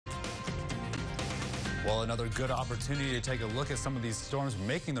Well, another good opportunity to take a look at some of these storms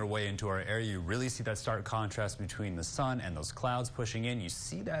making their way into our area. You really see that stark contrast between the sun and those clouds pushing in. You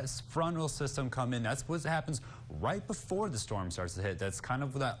see that frontal system come in. That's what happens right before the storm starts to hit. That's kind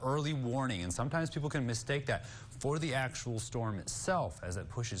of that early warning, and sometimes people can mistake that for the actual storm itself. As it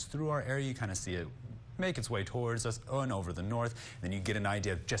pushes through our area, you kind of see it make its way towards us and over the north. Then you get an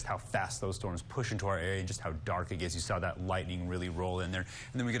idea of just how fast those storms push into our area and just how dark it gets. You saw that lightning really roll in there.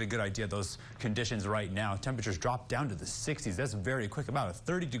 And then we get a good idea of those conditions right now. Temperatures drop down to the 60s. That's very quick, about a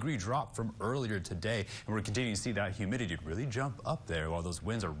 30-degree drop from earlier today. And we're continuing to see that humidity really jump up there while those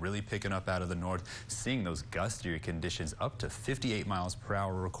winds are really picking up out of the north, seeing those gustier conditions up to 58 miles per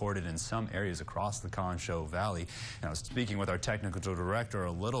hour recorded in some areas across the Concho Valley. And I was speaking with our technical director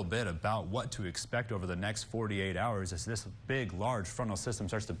a little bit about what to expect over the next 48 hours as this big, large frontal system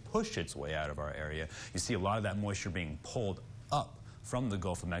starts to push its way out of our area. You see a lot of that moisture being pulled up from the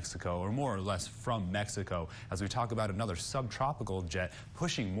Gulf of Mexico, or more or less from Mexico, as we talk about another subtropical jet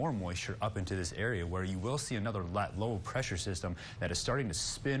pushing more moisture up into this area, where you will see another low pressure system that is starting to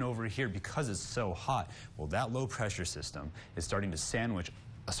spin over here because it's so hot. Well, that low pressure system is starting to sandwich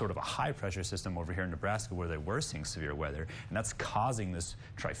a sort of a high pressure system over here in Nebraska, where they were seeing severe weather, and that's causing this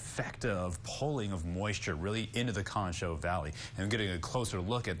trifecta of pulling of moisture really into the Concho Valley. And getting a closer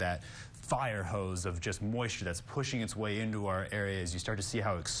look at that fire hose of just moisture that's pushing its way into our area, as you start to see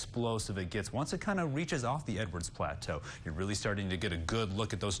how explosive it gets. Once it kind of reaches off the Edwards Plateau, you're really starting to get a good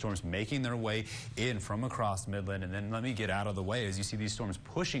look at those storms making their way in from across Midland. And then let me get out of the way as you see these storms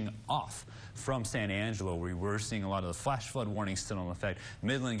pushing off from San Angelo, where we're seeing a lot of the flash flood warnings still in effect.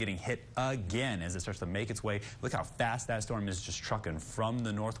 Midland getting hit again as it starts to make its way. Look how fast that storm is just trucking from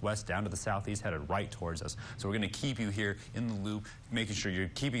the northwest down to the southeast, headed right towards us. So we're going to keep you here in the loop, making sure you're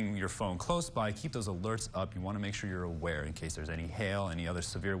keeping your phone close by. Keep those alerts up. You want to make sure you're aware in case there's any hail, any other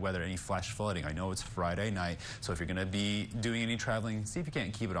severe weather, any flash flooding. I know it's Friday night, so if you're going to be doing any traveling, see if you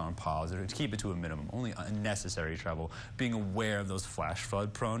can't keep it on pause or keep it to a minimum. Only unnecessary travel. Being aware of those flash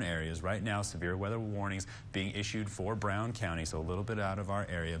flood prone areas. Right now, severe weather warnings being issued for Brown County, so a little bit out of our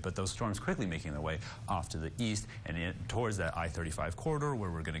area, but those storms quickly making their way off to the east and towards that I-35 corridor, where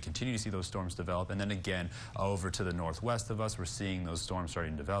we're going to continue to see those storms develop. And then again over to the northwest of us, we're seeing those storms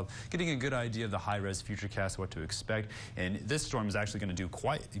starting to develop, getting a good idea of the high-res futurecast, what to expect. And this storm is actually going to do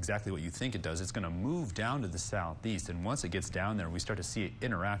quite exactly what you think it does. It's going to move down to the southeast, and once it gets down there, we start to see it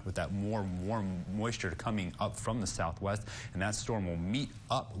interact with that more warm moisture coming up from the southwest, and that storm will meet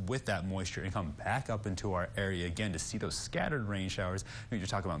up with that moisture and come back up into our area again to see those scattered rain showers. You're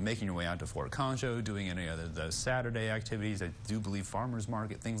talking about making your way out to Fort Concho, doing any other the Saturday activities. I do believe farmers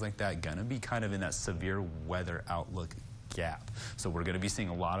market, things like that, gonna be kind of in that severe weather outlook gap. So we're going to be seeing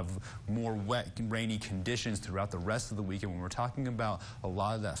a lot of more wet, rainy conditions throughout the rest of the weekend when we're talking about a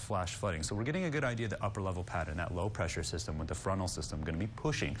lot of that flash flooding. So we're getting a good idea of the upper level pattern, that low pressure system with the frontal system going to be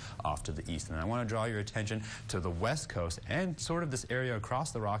pushing off to the east. And I want to draw your attention to the west coast and sort of this area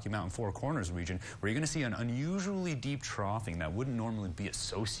across the Rocky Mountain Four Corners region, where you're going to see an unusually deep troughing that wouldn't normally be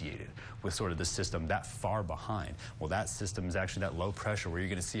associated with sort of the system that far behind. Well, that system is actually that low pressure, where you're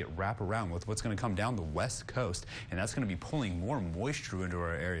going to see it wrap around with what's going to come down the west coast, and that's going to be pulling more moisture into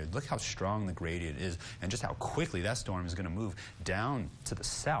our area. Look how strong the gradient is and just how quickly that storm is going to move down to the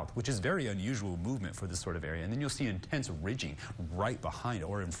south, which is very unusual movement for this sort of area. And then you'll see intense ridging right behind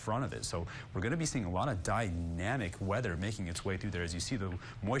or in front of it. So we're going to be seeing a lot of dynamic weather making its way through there. As you see the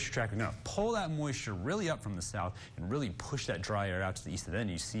moisture tracker going to pull that moisture really up from the south and really push that dry air out to the east. And then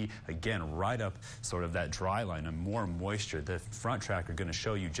you see again right up sort of that dry line and more moisture. The front tracker going to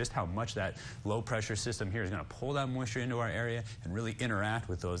show you just how much that low pressure system here is going to pull that moisture into our area and really interact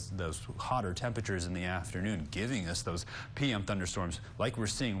with those hotter temperatures in the afternoon, giving us those PM thunderstorms like we're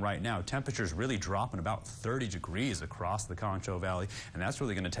seeing right now. Temperatures really dropping about 30 degrees across the Concho Valley, and that's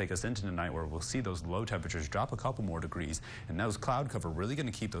really going to take us into tonight, where we'll see those low temperatures drop a couple more degrees, and those cloud cover really going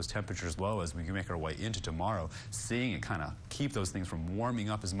to keep those temperatures low as we make our way into tomorrow, seeing it kind of keep those things from warming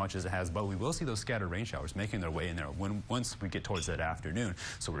up as much as it has. But we will see those scattered rain showers making their way in there once we get towards that afternoon.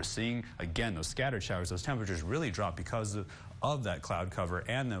 So we're seeing again those scattered showers, those temperatures really drop because of that cloud cover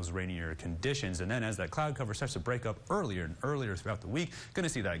and those rainier conditions. And then as that cloud cover starts to break up earlier and earlier throughout the week, going to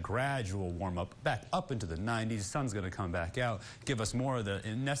see that gradual warm up back up into the 90s. Sun's going to come back out, give us more of the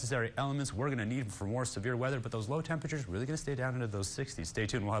necessary elements we're going to need for more severe weather, but those low temperatures really going to stay down into those 60s. Stay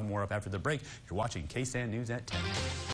tuned. We'll have more up after the break. You're watching KSAN News at 10.